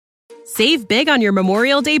Save big on your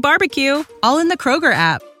Memorial Day barbecue, all in the Kroger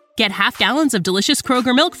app. Get half gallons of delicious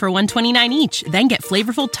Kroger milk for $1.29 each. Then get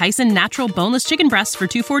flavorful Tyson natural boneless chicken breasts for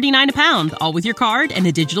 $2.49 a pound, all with your card and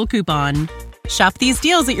a digital coupon. Shop these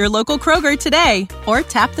deals at your local Kroger today, or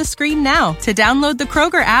tap the screen now to download the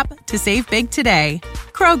Kroger app to save big today.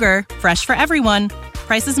 Kroger, fresh for everyone.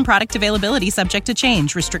 Prices and product availability subject to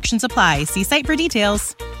change. Restrictions apply. See site for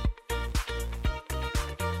details.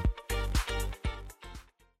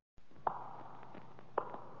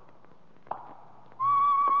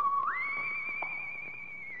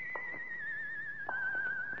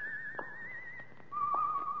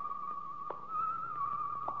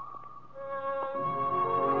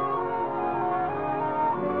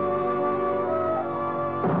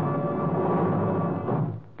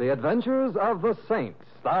 The Adventures of the Saint,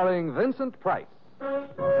 starring Vincent Price.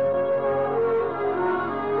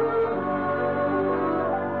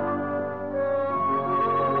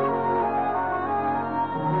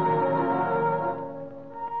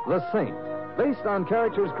 The Saint, based on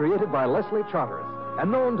characters created by Leslie Charteris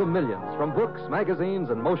and known to millions from books, magazines,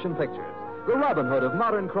 and motion pictures. The Robin Hood of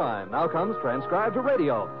modern crime now comes transcribed to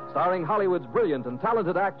radio, starring Hollywood's brilliant and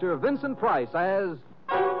talented actor Vincent Price as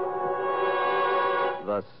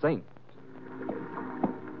The Saint.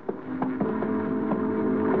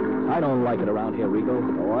 I don't like it around here, Rico.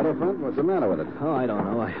 Waterfront? What's the matter with it? Oh, I don't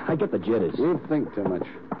know. I get the jitters. You think too much.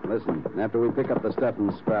 Listen, after we pick up the stuff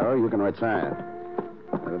from Sparrow, you can retire.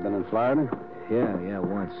 Ever been in Florida? Yeah,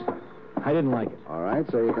 once. I didn't like it. All right,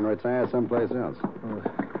 so you can retire someplace else.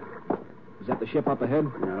 Is that the ship up ahead?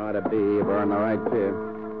 You ought to be if we're on the right pier.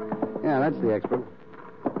 Yeah, that's the expert.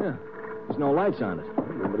 Yeah. There's no lights on it.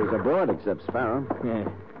 Nobody's aboard except Sparrow. Yeah.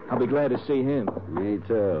 I'll be glad to see him. Me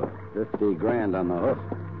too. 50 grand on the hoof.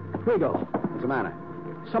 Rico. What's the matter?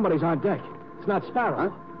 Somebody's on deck. It's not Sparrow.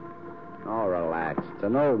 Huh? Oh, relax. It's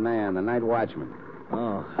an old man, the night watchman.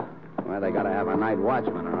 Oh. Well, they gotta have a night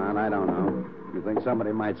watchman around. I don't know. You think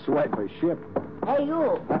somebody might swipe a ship? Hey,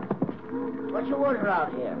 you. What you want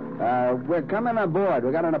around here? We're coming aboard.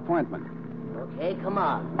 We got an appointment. Okay, come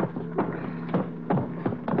on.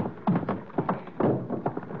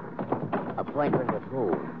 Appointment with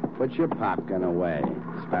who? Put your popgun away.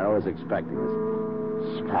 Sparrow is expecting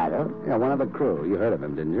us. Sparrow? Yeah, one of the crew. You heard of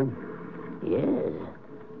him, didn't you? Yes.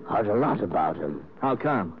 Heard a lot about him. How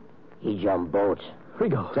come? He jumped boat.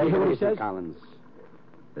 Rico, Take you hear it what he easy, says? Collins.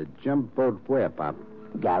 The jump boat where, Pop?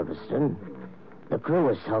 Galveston. The crew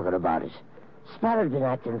was talking about it. Sparrow had been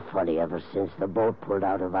acting funny ever since the boat pulled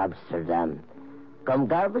out of Amsterdam. Come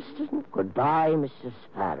Galveston, goodbye, Mr.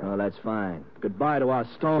 Sparrow. Oh, that's fine. Goodbye to our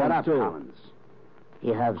stone, Shut up, too. Collins.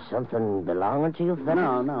 You have something belonging to you,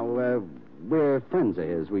 fella? No. We're friends of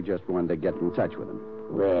his. We just wanted to get in touch with him.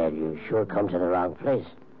 Well, you sure come to the wrong place.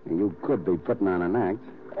 You could be putting on an act.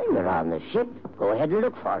 You're on the ship. Go ahead and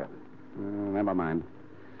look for him. Never mind.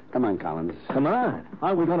 Come on, Collins. Come on.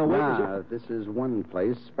 Aren't we going to wait? Nah, this is one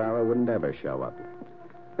place Sparrow wouldn't ever show up.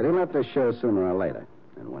 But he'll have to show sooner or later.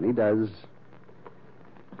 And when he does,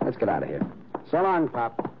 let's get out of here. So long,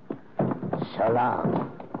 Pop. So long.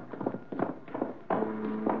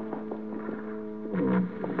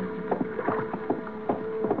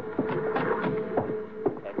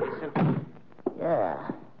 Yeah.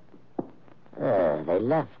 They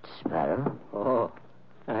left, Sparrow. Oh,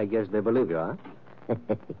 I guess they believe you, huh?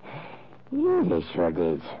 Yeah, they sure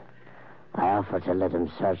did. I offered to let them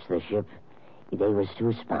search the ship. They was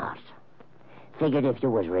too smart. Figured if you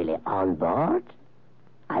was really on board,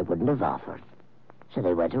 I wouldn't have offered. So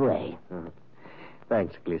they went away.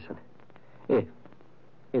 Thanks, Gleason. Here,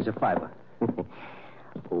 here's a $5.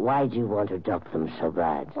 Why'd you want to duck them so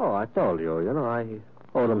bad? Oh, I told you. I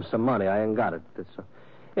owe them some money. I ain't got it.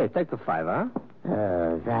 Here, take the $5, huh?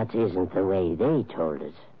 That isn't the way they told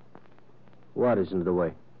it. What isn't the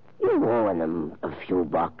way? You owing them a few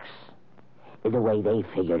bucks. The way they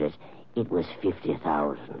figured it, it was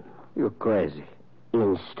 50,000. You're crazy.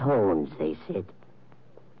 In stones, they said.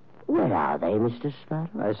 Where are they, Mr. Sparrow?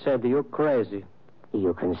 I said you're crazy.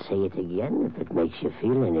 You can say it again if it makes you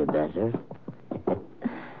feel any better.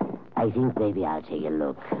 I think maybe I'll take a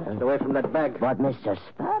look. Get away from that bag. But, Mr.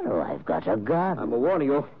 Sparrow, I've got a gun. I'm warning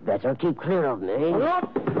you. Better keep clear of me. What?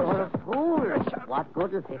 You're a fool. What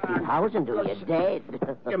good will 50,000 do you dead?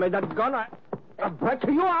 Give me that gun. I'll break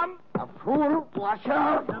your arm. A fool? Watch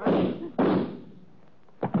out.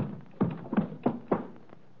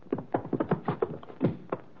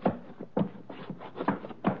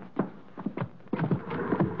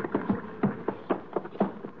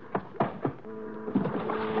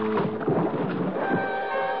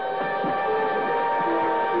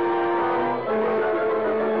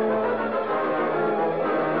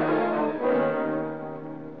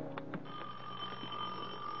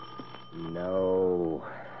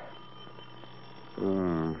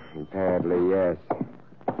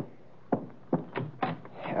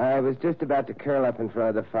 was just about to curl up in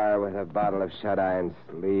front of the fire with a bottle of shut-eye and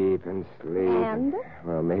sleep and sleep. And?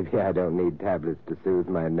 Well, maybe I don't need tablets to soothe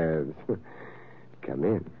my nerves. Come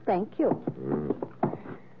in. Thank you.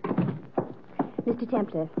 Mr.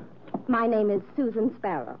 Templar, my name is Susan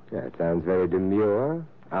Sparrow. That sounds very demure.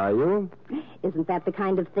 Are you? Isn't that the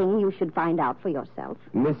kind of thing you should find out for yourself?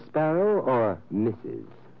 Miss Sparrow or Mrs.?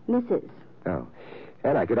 Mrs. Oh.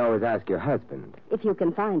 And I could always ask your husband. If you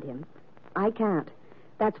can find him. I can't.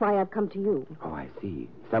 That's why I've come to you. Oh, I see.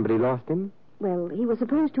 Somebody lost him? Well, he was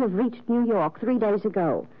supposed to have reached New York 3 days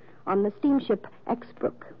ago on the steamship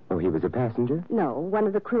Exbrook. Oh, he was a passenger? No, one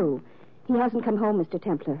of the crew. He hasn't come home, Mr.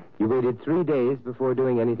 Templar. You waited 3 days before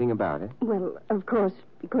doing anything about it? Well, of course,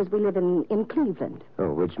 because we live in Cleveland.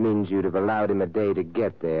 Oh, which means you'd have allowed him a day to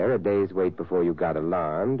get there, a day's wait before you got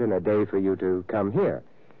alarmed, and a day for you to come here.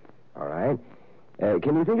 All right.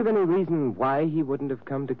 Can you think of any reason why he wouldn't have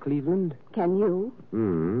come to Cleveland? Can you?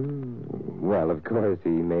 Well, of course,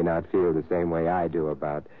 he may not feel the same way I do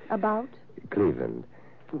about... About? Cleveland.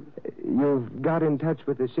 You've got in touch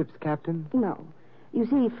with the ship's captain? No. You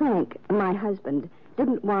see, Frank, my husband,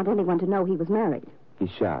 didn't want anyone to know he was married.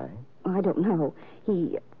 He's shy? I don't know.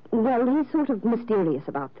 He's sort of mysterious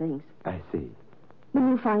about things. I see. Will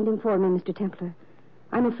you find him for me, Mr. Templar?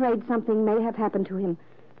 I'm afraid something may have happened to him.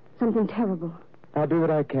 Something terrible. I'll do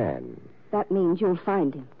what I can. That means you'll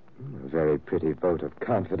find him. A very pretty vote of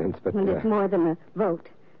confidence, but... And it's more than a vote.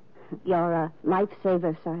 You're a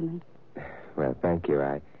lifesaver, Simon. Well, thank you.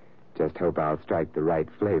 I just hope I'll strike the right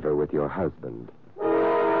flavor with your husband.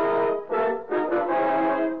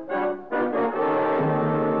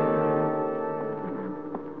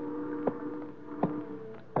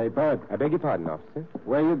 Hey, Bud. I beg your pardon, officer.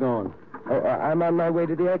 Where are you going? Oh, I'm on my way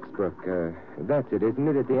to the Exbrook. That's it, isn't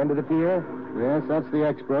it, at the end of the pier? Yes, that's the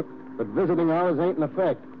Exbrook. But visiting hours ain't in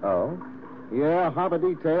effect. Oh? Yeah, Harbor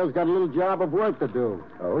Detail's got a little job of work to do.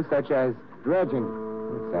 Oh, such as? Dredging.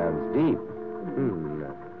 Sounds deep.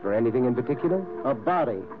 For anything in particular? A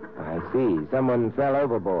body. I see. Someone fell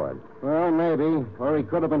overboard. Well, maybe. Or he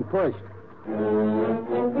could have been pushed.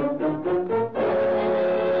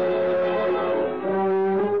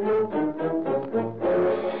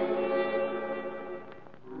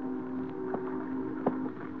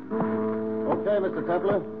 Okay, Mr.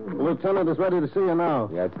 Templar. The lieutenant is ready to see you now.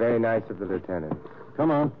 Yeah, it's very nice of the lieutenant.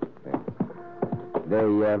 Come on.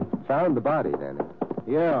 They found the body, then?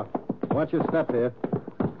 Yeah. Watch your step here.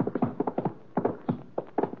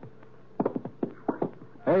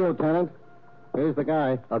 Hey, Lieutenant. Here's the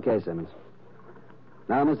guy. Okay, Simmons.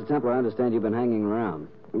 Now, Mr. Templar, I understand you've been hanging around.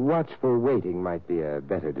 Watchful waiting might be a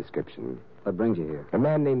better description. What brings you here? A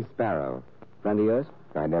man named Sparrow. Friend of yours?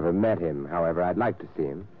 I never met him. However, I'd like to see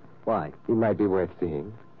him. Why? He might be worth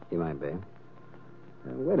seeing. He might be.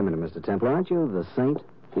 Wait a minute, Mr. Templar. Aren't you the saint?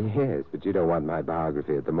 Yes, but you don't want my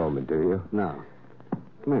biography at the moment, do you? No.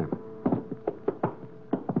 Come here.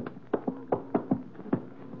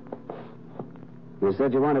 You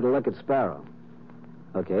said you wanted to look at Sparrow.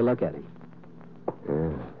 Okay, look at him.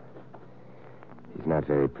 Yeah. He's not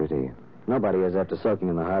very pretty. Nobody is after soaking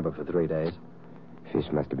in the harbor for 3 days. Fish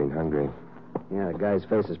must have been hungry. Yeah, the guy's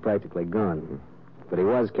face is practically gone. But he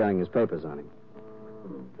was carrying his papers on him.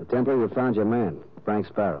 The Templar, you found your man, Frank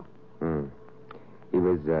Sparrow. He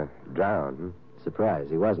was drowned. Surprise,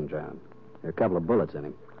 he wasn't drowned. There are a couple of bullets in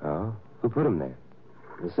him. Oh? Who put him there?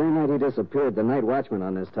 The same night he disappeared, the night watchman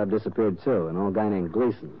on this tub disappeared, too, an old guy named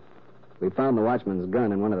Gleason. We found the watchman's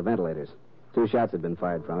gun in one of the ventilators. 2 shots had been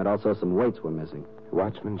fired from it. Also, some weights were missing. The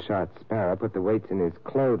watchman shot Sparrow, put the weights in his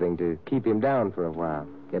clothing to keep him down for a while.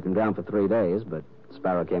 Kept him down for 3 days, but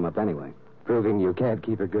Sparrow came up anyway. Proving you can't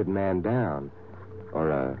keep a good man down. Or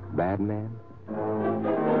a bad man?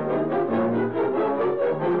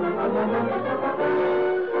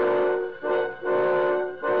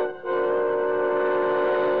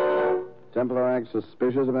 Templar acts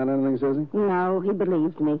suspicious about anything, Susie? No, he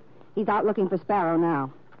believed me. He's out looking for Sparrow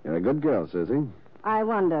now. You're a good girl, Susie. I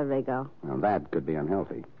wonder, Rigo. Now, that could be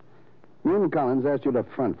unhealthy. Me and Collins asked you to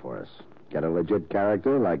front for us. Get a legit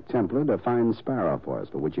character like Templar to find Sparrow for us,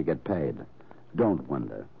 for which you get paid. Don't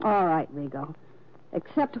wonder. All right, Rigo.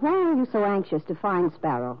 Except why are you so anxious to find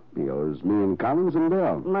Sparrow? He owes me and Collins and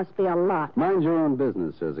Bill. Must be a lot. Mind your own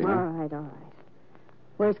business, Susie. All right.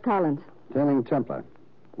 Where's Collins? Telling Templar.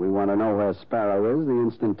 We want to know where Sparrow is the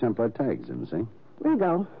instant Templar tags him, see?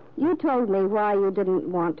 Rigo, you told me why you didn't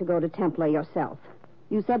want to go to Templar yourself.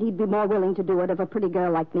 You said he'd be more willing to do it if a pretty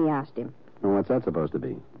girl like me asked him. Well, what's that supposed to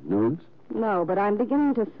be? Nudes? No, but I'm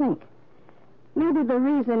beginning to think. Maybe the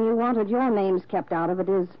reason you wanted your names kept out of it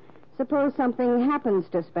is, suppose something happens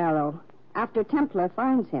to Sparrow after Templar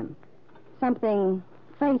finds him. Something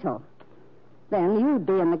fatal. Then you'd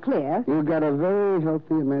be in the clear. You got a very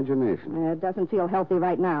healthy imagination. It doesn't feel healthy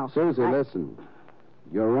right now. Susie, listen.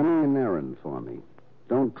 You're running an errand for me.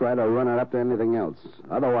 Don't try to run it up to anything else.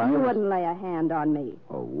 Otherwise... You wouldn't lay a hand on me.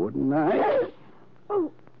 Oh, wouldn't I?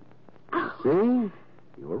 Oh. See?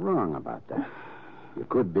 You were wrong about that. You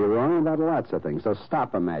could be wrong about lots of things, so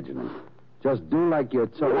stop imagining. Just do like you're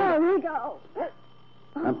told. There we go.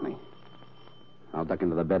 Help me. I'll duck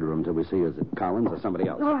into the bedroom till we see is it Collins or somebody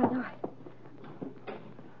else. All right.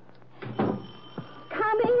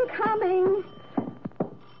 Coming.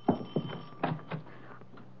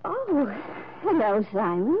 Oh, hello,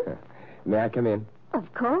 Simon. May I come in?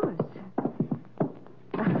 Of course.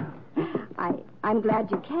 I'm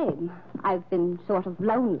glad you came. I've been sort of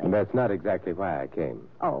lonely. That's not exactly why I came.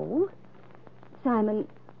 Oh? Simon,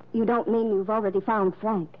 you don't mean you've already found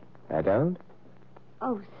Frank? I don't?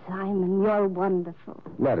 Oh, Simon, you're wonderful.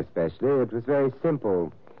 Not especially. It was very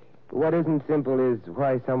simple. What isn't simple is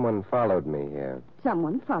why someone followed me here.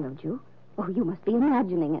 Someone followed you? Oh, you must be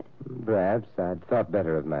imagining it. Perhaps. I'd thought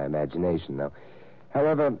better of my imagination, though.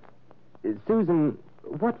 However, Susan,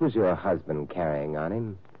 what was your husband carrying on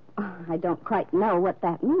him? Oh, I don't quite know what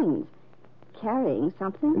that means. Carrying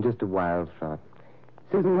something? Just a wild thought.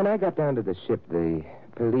 Susan, when I got down to the ship, the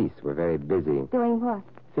police were very busy. Doing what?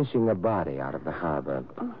 Fishing a body out of the harbor.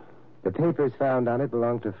 Oh. The papers found on it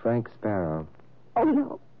belonged to Frank Sparrow. Oh,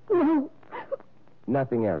 no.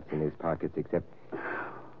 Nothing else in his pockets except...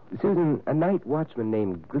 Susan, a night watchman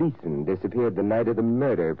named Gleason disappeared the night of the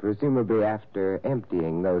murder, presumably after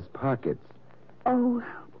emptying those pockets. Oh,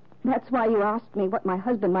 that's why you asked me what my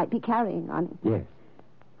husband might be carrying on him. Yes.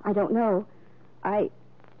 I don't know.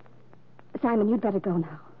 Simon, you'd better go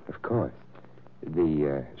now. Of course.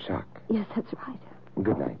 The shock. Yes, that's right.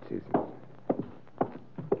 Good night, Susan.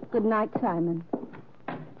 Good night, Simon.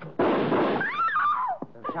 The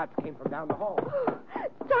shots came from down the hall.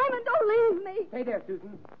 Simon, don't leave me. Hey there,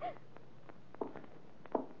 Susan.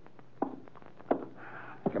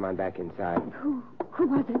 Come on back inside. Who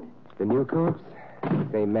was it? The Newcombs? The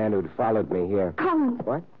same man who'd followed me here. Collins.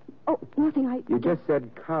 What? Oh, nothing. You just said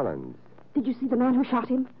Collins. Did you see the man who shot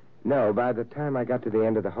him? No, by the time I got to the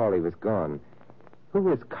end of the hall, he was gone. Who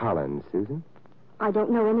was Collins, Susan? I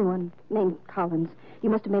don't know anyone named Collins. You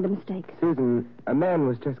must have made a mistake. Susan, a man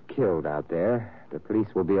was just killed out there. The police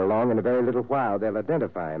will be along in a very little while. They'll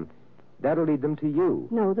identify him. That'll lead them to you.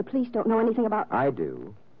 No, the police don't know anything about... I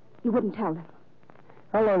do. You wouldn't tell them?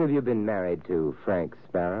 How long have you been married to Frank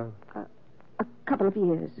Sparrow? A couple of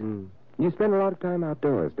years. You spend a lot of time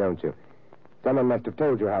outdoors, don't you? Someone must have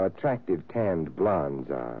told you how attractive tanned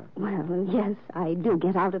blondes are. Well, yes, I do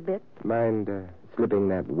get out a bit. Mind slipping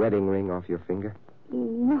that wedding ring off your finger?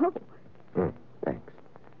 No. Thanks.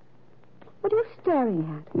 What are you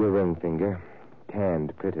staring at? Your ring finger.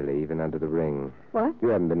 Tanned prettily, even under the ring. What? You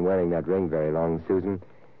haven't been wearing that ring very long, Susan.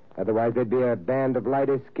 Otherwise, there'd be a band of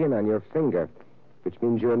lighter skin on your finger, which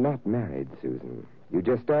means you're not married, Susan. You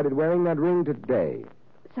just started wearing that ring today.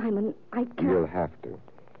 Simon, I can't... You'll have to.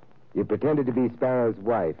 You pretended to be Sparrow's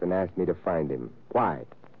wife and asked me to find him. Why?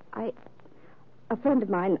 A friend of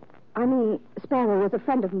mine... Sparrow was a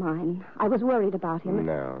friend of mine. I was worried about him.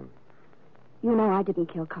 No. You know I didn't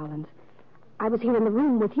kill Collins. I was here in the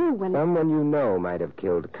room with you when... Someone you know might have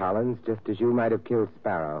killed Collins, just as you might have killed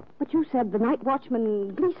Sparrow. But you said the night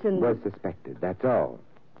watchman, Gleason... Was suspected, that's all.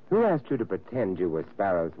 Who asked you to pretend you were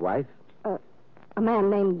Sparrow's wife? A man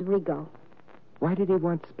named Rigo. Why did he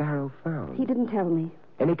want Sparrow found? He didn't tell me.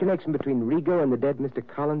 Any connection between Rigo and the dead Mr.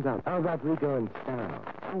 Collins? How about Rigo and Sparrow?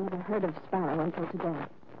 I never heard of Sparrow until today.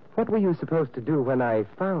 What were you supposed to do when I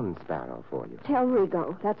found Sparrow for you? Tell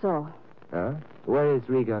Rigo, that's all. Huh? Where is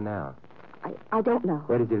Rigo now? I don't know.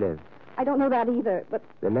 Where does he live? I don't know that either, but...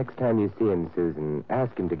 The next time you see him, Susan,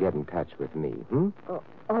 ask him to get in touch with me, Oh,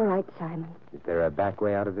 all right, Simon. Is there a back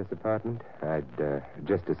way out of this apartment? I'd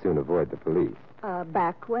just as soon avoid the police.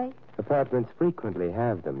 Back way? Apartments frequently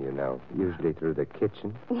have them, you know, usually through the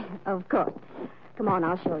kitchen. Of course. Come on,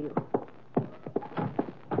 I'll show you.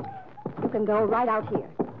 You can go right out here.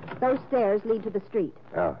 Those stairs lead to the street.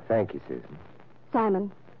 Oh, thank you, Susan.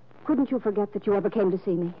 Simon, couldn't you forget that you ever came to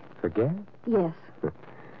see me? Forget? Yes.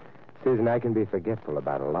 Susan, I can be forgetful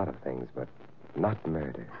about a lot of things, but not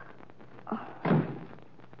murder.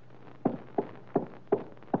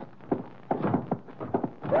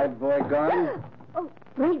 Bright boy gone? Oh,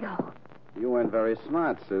 Rigo. You weren't very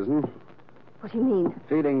smart, Susan. What do you mean?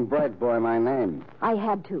 Feeding Bright boy my name. I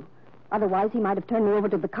had to. Otherwise, he might have turned me over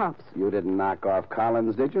to the cops. You didn't knock off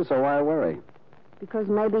Collins, did you? So why worry? Because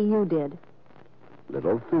maybe you did.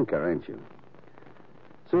 Little thinker, ain't you?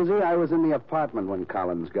 Susie, I was in the apartment when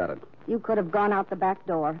Collins got it. You could have gone out the back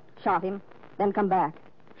door, shot him, Then come back.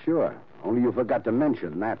 Sure. Only you forgot to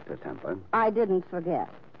mention that to Templar. I didn't forget.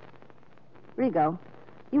 Rigo,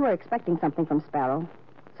 you were expecting something from Sparrow.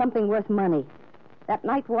 Something worth money. That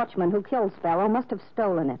night watchman who killed Sparrow must have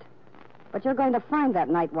stolen it. But you're going to find that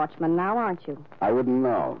night watchman now, aren't you? I wouldn't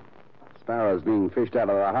know. Sparrows being fished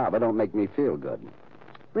out of the harbor don't make me feel good.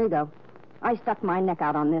 Rigo, I stuck my neck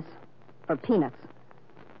out on this. For peanuts.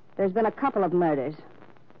 There's been a couple of murders.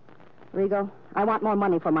 Rigo, I want more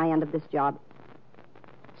money for my end of this job.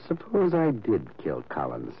 Suppose I did kill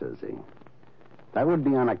Collins, Susie. That would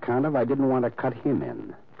be on account of I didn't want to cut him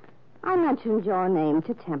in. I mentioned your name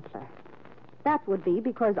to Templar. That would be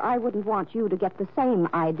because I wouldn't want you to get the same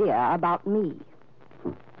idea about me.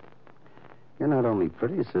 You're not only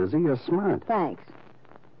pretty, Susie, you're smart. Thanks.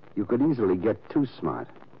 You could easily get too smart.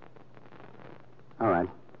 All right.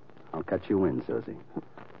 I'll cut you in, Susie.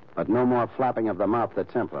 But no more flapping of the mouth to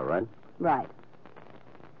Templar, right? Right.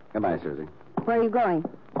 Goodbye, Susie. Where are you going?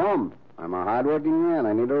 Home. I'm a hard-working man.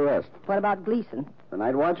 I need a rest. What about Gleason? The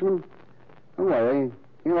night watchman? Don't worry.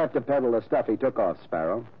 He'll have to peddle the stuff he took off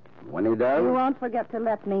Sparrow. When he does... You won't forget to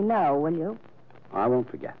let me know, will you? I won't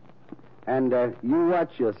forget. And you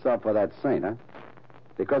watch yourself for that saint, huh?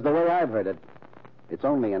 Because the way I've heard it, it's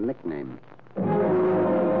only a nickname.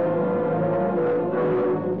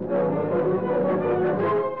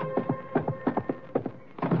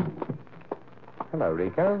 Hello,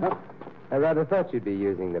 Rico. Huh? I rather thought you'd be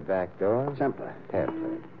using the back door. Templar.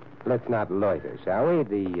 Templar. Let's not loiter, shall we?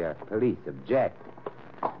 The police object.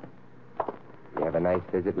 You have a nice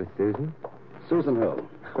visit with Susan? Susan who?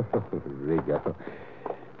 Rigo.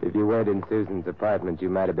 If you weren't in Susan's apartment, you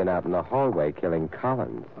might have been out in the hallway killing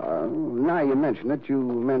Collins. Now you mention it, you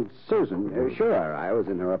meant Susan. Sure, I was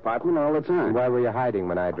in her apartment all the time. Why were you hiding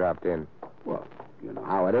when I dropped in? Well, you know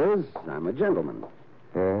how it is. I'm a gentleman.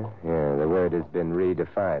 Yeah, the word has been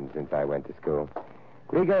redefined since I went to school.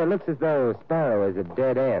 Rigo, it looks as though Sparrow is a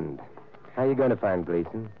dead end. How are you going to find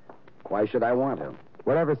Gleason? Why should I want him?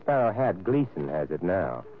 Whatever Sparrow had, Gleason has it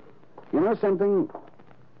now. You know something?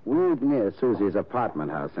 We ain't near Susie's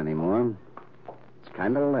apartment house anymore. It's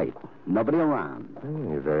kind of late. Nobody around.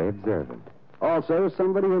 You're very observant. Also,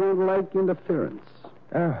 somebody who don't like interference.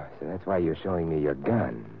 Oh, so that's why you're showing me your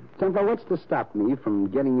gun. Templar, what's to stop me from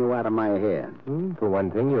getting you out of my hair? For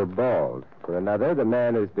one thing, you're bald. For another, the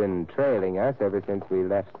man who's been trailing us ever since we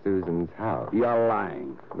left Susan's house. You're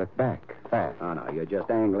lying. Look back, fast. Oh, no, you're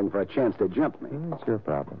just angling for a chance to jump me. It's your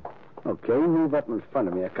problem. Okay, move up in front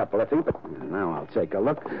of me a couple of feet. Now I'll take a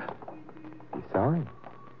look. You saw him?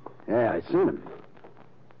 Yeah, I seen him.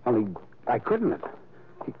 Only I couldn't have.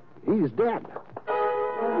 He's dead.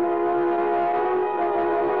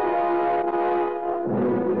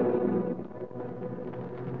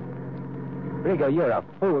 Rigo, you're a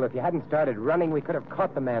fool. If you hadn't started running, we could have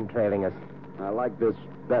caught the man trailing us. I like this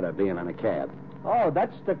better, being in a cab. Oh,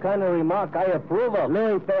 that's the kind of remark I approve of.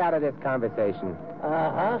 Louis, stay out of this conversation.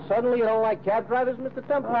 Suddenly you don't like cab drivers, Mr.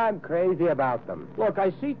 Temple? I'm crazy about them. Look,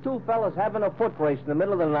 I see two fellas having a foot race in the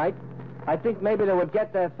middle of the night. I think maybe they would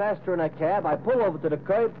get there faster in a cab. I pull over to the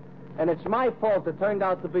curb, and it's my fault it turned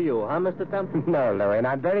out to be you, huh, Mr. Temple? No, Louis, and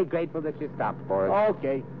I'm very grateful that you stopped for us.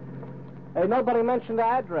 Okay. Hey, nobody mentioned the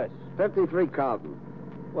address. 53 Carlton.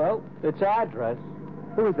 Well, it's address.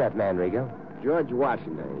 Who is that man, Rigo? George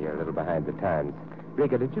Washington. You're a little behind the times.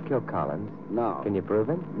 Rigo, did you kill Collins? No. Can you prove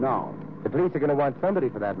it? No. The police are going to want somebody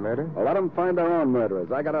for that murder. Well, let them find their own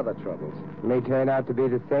murderers. I got other troubles. It may turn out to be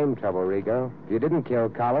the same trouble, Rigo. If you didn't kill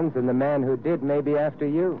Collins, then the man who did may be after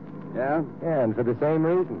you. Yeah? Yeah, and for the same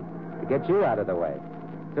reason. To get you out of the way.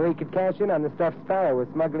 So he could cash in on the stuff Sparrow was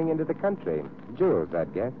smuggling into the country. Jewels,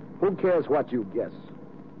 I'd guess. Who cares what you guess?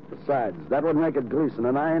 Besides, that would make it Gleason,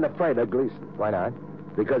 and I ain't afraid of Gleason. Why not?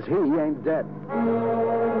 Because he ain't dead.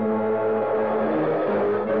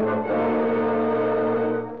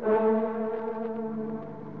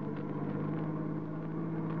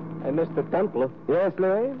 Hey, Mr. Templar. Yes,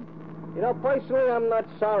 Louis? You know, personally, I'm not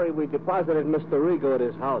sorry we deposited Mr. Rigo at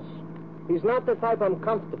his house. He's not the type I'm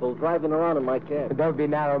comfortable driving around in my cab. Don't be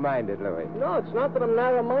narrow-minded, Louis. No, it's not that I'm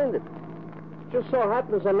narrow-minded. Just so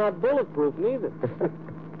happens I'm not bulletproof, neither.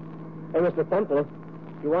 Hey, Mr. Templar,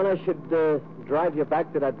 you want I should drive you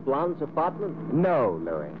back to that blonde's apartment? No,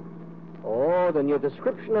 Louis. Oh, then your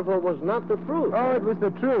description of her was not the truth. Oh, it was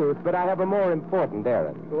the truth, but I have a more important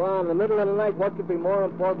errand. Well, in the middle of the night, what could be more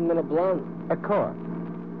important than a blonde? A corpse.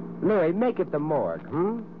 Louis, make it the morgue,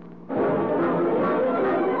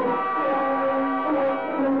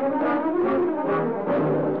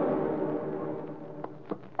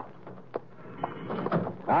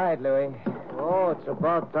 All right, Louis. Oh, it's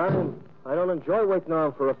about time. I don't enjoy waiting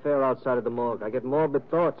around for a fare outside of the morgue. I get morbid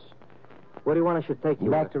thoughts. Where do you want I should take you?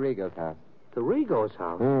 Back to Rigo's house. To Rigo's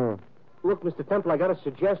house? Hmm. Look, Mr. Temple, I got a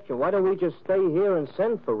suggestion. Why don't we just stay here and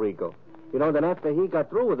send for Rigo? You know, then after he got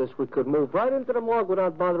through with us, we could move right into the morgue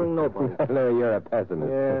without bothering nobody. Louis, you're a pessimist.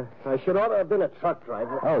 Yeah, I should ought to have been a truck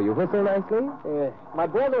driver. Oh, you whistle nicely? Yeah. My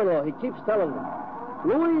brother-in-law, he keeps telling me.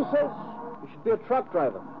 Louis, he says, you should be a truck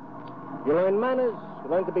driver. You learn manners,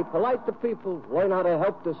 you learn to be polite to people, learn how to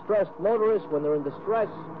help distressed motorists when they're in distress,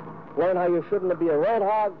 learn how you shouldn't be a red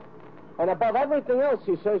hog, and above everything else,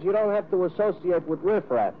 he says you don't have to associate with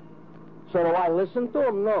riffraff. So do I listen to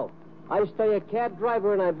him? No. I stay a cab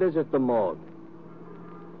driver and I visit the morgue.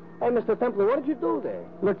 Hey, Mr. Temple, what did you do there?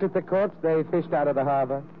 Looked at the corpse they fished out of the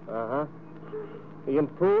harbor. Uh-huh. He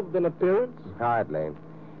improved in appearance? Hardly.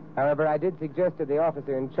 However, I did suggest to the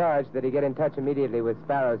officer in charge that he get in touch immediately with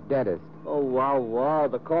Sparrow's dentist. Oh, wow.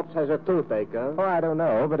 The corpse has a toothache, huh? Oh, I don't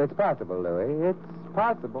know, but it's possible, Louis. It's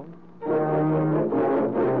possible.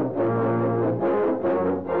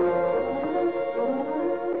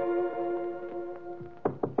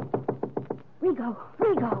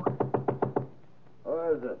 Rigo. Who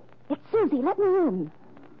is it? It's Susie. Let me in.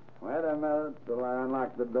 Wait a minute till I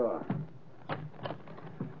unlock the door.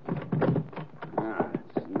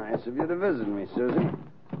 It's nice of you to visit me, Susie.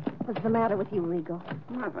 What's the matter with you, Rigo?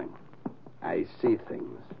 Nothing. I see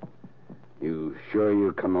things. You sure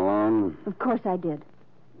you come alone? Of course I did.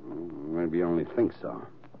 Maybe you only think so.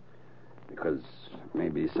 Because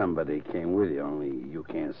maybe somebody came with you, only you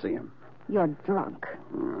can't see him. You're drunk.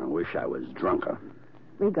 I wish I was drunker.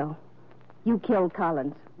 Rigo, you killed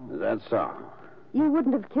Collins. That's so. You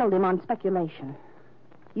wouldn't have killed him on speculation.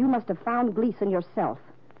 You must have found Gleason yourself,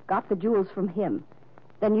 got the jewels from him.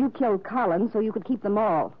 Then you killed Collins so you could keep them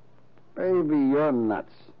all. Baby, you're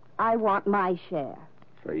nuts. I want my share.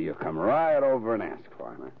 So you come right over and ask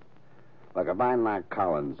for me. Look, if I knock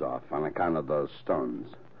Collins off on account of those stones,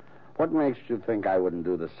 what makes you think I wouldn't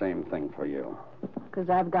do the same thing for you? Because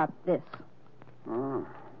I've got this. Oh.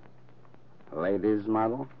 Ladies'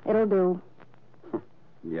 model? It'll do.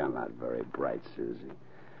 You're not very bright, Susie.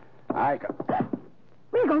 I got...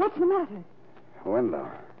 Rigo, what's the matter?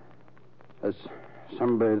 Window. There's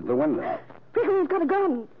somebody at the window. Rigo, he's got a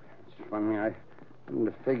gun. It's funny, I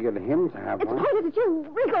wouldn't have figured him to have It's one. pointed at you.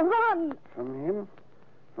 Rigo, run! From him?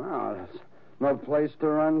 Well, there's no place to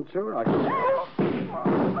run to.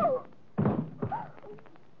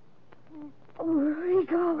 Oh,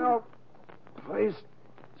 Rigo. No place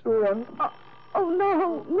to run. Oh,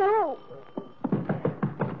 no.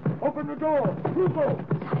 Open the door. Rigo.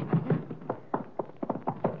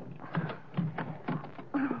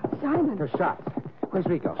 Simon. There's shots. Where's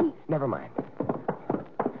Rigo? Never mind.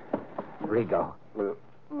 Rigo.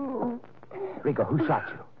 Rigo, who shot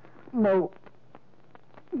you? No,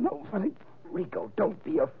 Nobody. Rigo, don't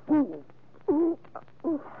be a fool.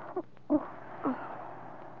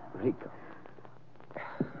 Rigo.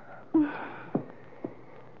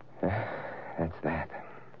 That's that.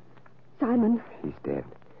 Simon. He's dead.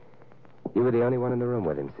 You were the only one in the room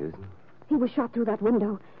with him, Susan. He was shot through that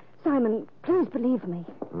window. Simon, please believe me.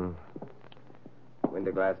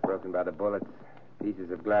 Window glass broken by the bullets.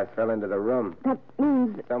 Pieces of glass fell into the room. That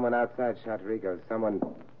means... Someone outside shot Rigo. Someone...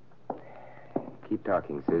 Keep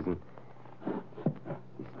talking, Susan.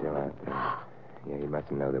 He's still out there. Yeah, he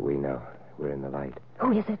mustn't know that we know. We're in the light.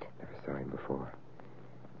 Who is it? Never saw him before.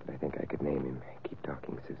 But I think I could name him. Keep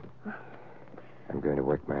talking, Susan. I'm going to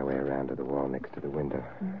work my way around to the wall next to the window.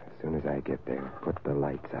 As soon as I get there, put the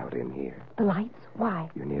lights out in here. The lights? Why?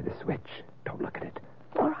 You're near the switch. Don't look at it.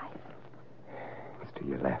 All right. It's to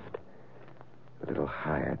your left. A little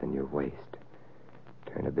higher than your waist.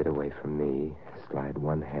 Turn a bit away from me. Slide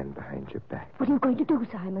one hand behind your back. What are you going to do,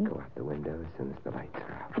 Simon? Go out the window as soon as the lights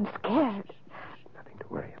are out. I'm scared. Shh, nothing to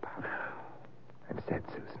worry about. I'm set,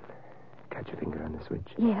 Susan. Got your finger on the switch?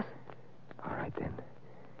 Yes. All right, then.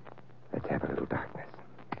 Let's have a little darkness.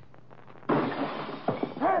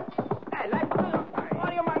 Hey, let's go. What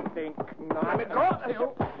do you might think?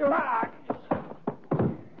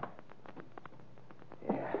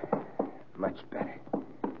 Yeah, much better.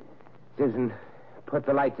 Susan, put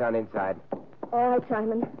the lights on inside. All right,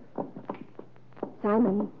 Simon.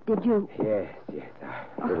 Simon, did you... Yes.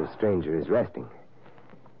 Our little stranger is resting.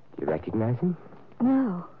 You recognize him?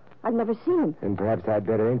 No, I've never seen him. Then perhaps I'd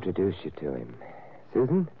better introduce you to him.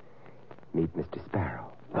 Susan, meet Mr.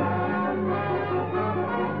 Sparrow.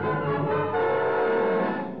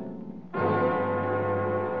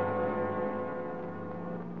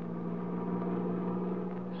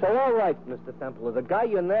 So, all right, Mr. Templar. The guy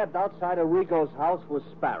you nabbed outside of Rigo's house was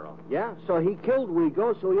Sparrow, yeah? So he killed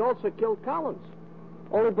Rigo, so he also killed Collins.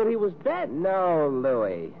 Only but he was dead. No,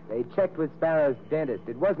 Louie. They checked with Sparrow's dentist.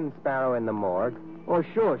 It wasn't Sparrow in the morgue. Oh,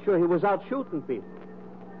 sure. He was out shooting people.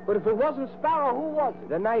 But if it wasn't Sparrow, who was it?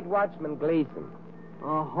 The night watchman, Gleason.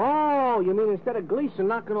 Oh, you mean instead of Gleason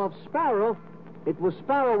knocking off Sparrow, it was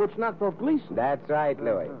Sparrow which knocked off Gleason? That's right,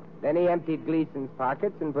 Louie. Then he emptied Gleason's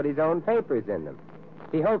pockets and put his own papers in them.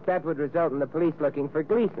 He hoped that would result in the police looking for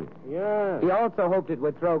Gleason. Yeah. He also hoped it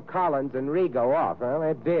would throw Collins and Rigo off. Well,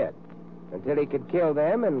 it did. Until he could kill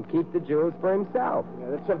them and keep the jewels for himself.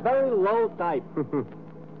 Yeah, it's a very low type.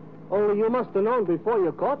 Only you must have known before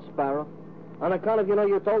you caught Sparrow. On account of,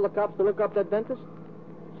 you told the cops to look up that dentist?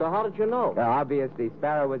 So how did you know? Well, obviously,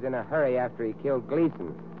 Sparrow was in a hurry after he killed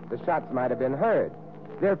Gleason. The shots might have been heard.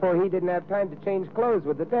 Therefore, he didn't have time to change clothes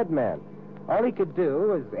with the dead man. All he could do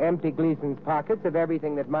was empty Gleason's pockets of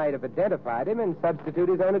everything that might have identified him and substitute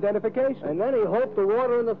his own identification. And then he hoped the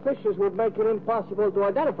water and the fishes would make it impossible to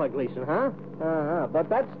identify Gleason, huh? Uh-huh. But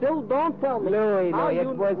that still don't tell me. Louie, it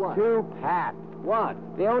was too pat. What?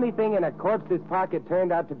 The only thing in a corpse's pocket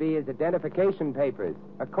turned out to be his identification papers.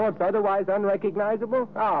 A corpse otherwise unrecognizable?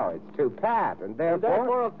 Oh, it's too pat, and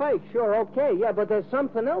therefore... a fake, sure, okay. Yeah, but there's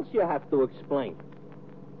something else you have to explain.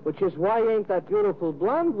 Which is why ain't that beautiful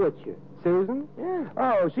blonde with you? Susan? Yeah.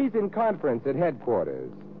 Oh, she's in conference at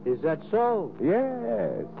headquarters. Is that so?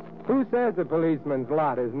 Yes. Who says a policeman's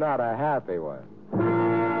lot is not a happy one?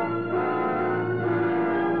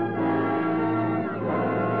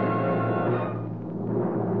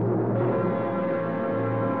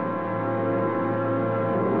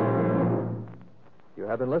 You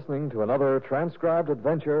have been listening to another transcribed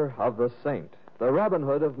adventure of the Saint, the Robin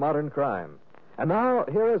Hood of modern crime. And now,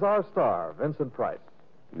 here is our star, Vincent Price.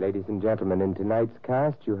 Ladies and gentlemen, in tonight's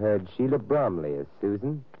cast, you heard Sheila Bromley as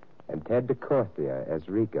Susan and Ted DeCorsia as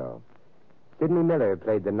Rico. Sidney Miller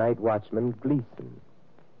played the night watchman, Gleason.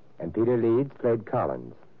 And Peter Leeds played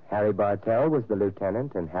Collins. Harry Bartell was the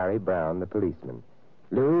lieutenant and Harry Brown the policeman.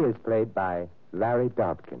 Louis is played by Larry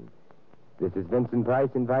Dobkin. This is Vincent Price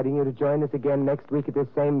inviting you to join us again next week at this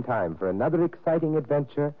same time for another exciting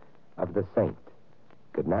adventure of the Saint.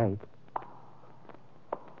 Good night.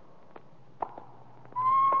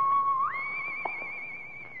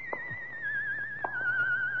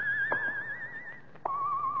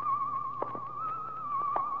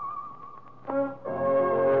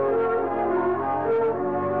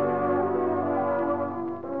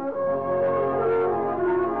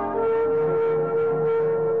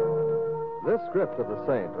 This script of The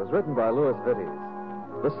Saint was written by Louis Vittes.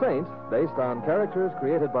 The Saint, based on characters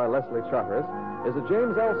created by Leslie Charteris, is a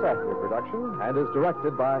James L. Sackler production and is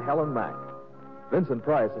directed by Helen Mack. Vincent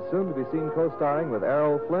Price is soon to be seen co-starring with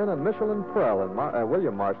Errol Flynn and Michelin Prell in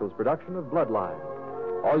William Marshall's production of Bloodline.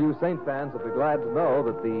 All you Saint fans will be glad to know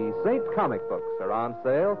that the Saint comic books are on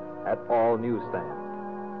sale at all newsstands.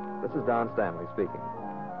 This is Don Stanley speaking.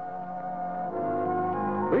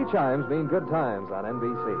 3 chimes mean good times on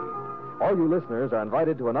NBC. All you listeners are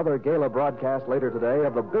invited to another gala broadcast later today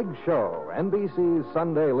of The Big Show, NBC's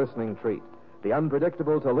Sunday listening treat. The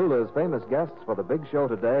unpredictable Tallulah's famous guests for The Big Show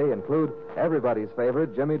today include everybody's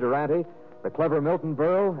favorite Jimmy Durante, the clever Milton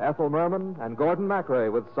Berle, Ethel Merman, and Gordon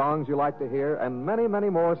MacRae with songs you like to hear, and many,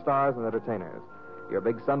 many more stars and entertainers. Your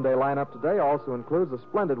big Sunday lineup today also includes a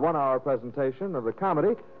splendid 1-hour presentation of the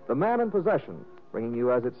comedy The Man in Possession, bringing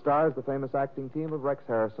you as it stars the famous acting team of Rex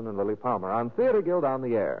Harrison and Lily Palmer on Theater Guild on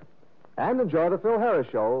the Air. And enjoy the Phil Harris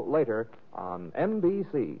Show later on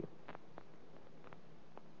NBC.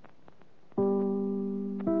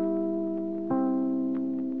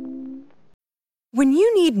 When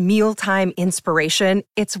you need mealtime inspiration,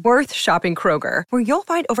 it's worth shopping Kroger, where you'll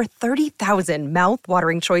find over 30,000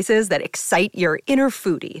 mouth-watering choices that excite your inner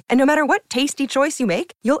foodie. And no matter what tasty choice you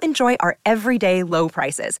make, you'll enjoy our everyday low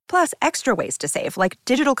prices, plus extra ways to save, like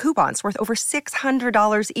digital coupons worth over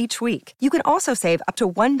 $600 each week. You can also save up to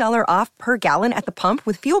 $1 off per gallon at the pump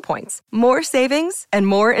with fuel points. More savings and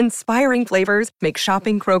more inspiring flavors make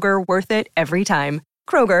shopping Kroger worth it every time.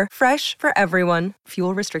 Kroger, fresh for everyone.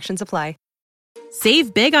 Fuel restrictions apply.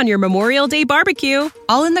 Save big on your Memorial Day barbecue,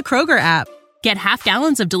 all in the Kroger app. Get half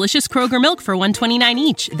gallons of delicious Kroger milk for $1.29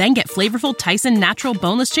 each. Then get flavorful Tyson natural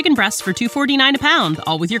boneless chicken breasts for $2.49 a pound,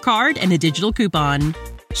 all with your card and a digital coupon.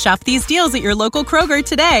 Shop these deals at your local Kroger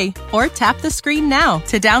today, or tap the screen now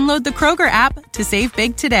to download the Kroger app to save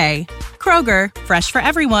big today. Kroger, fresh for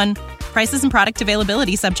everyone. Prices and product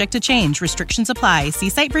availability subject to change. Restrictions apply. See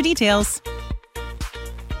site for details.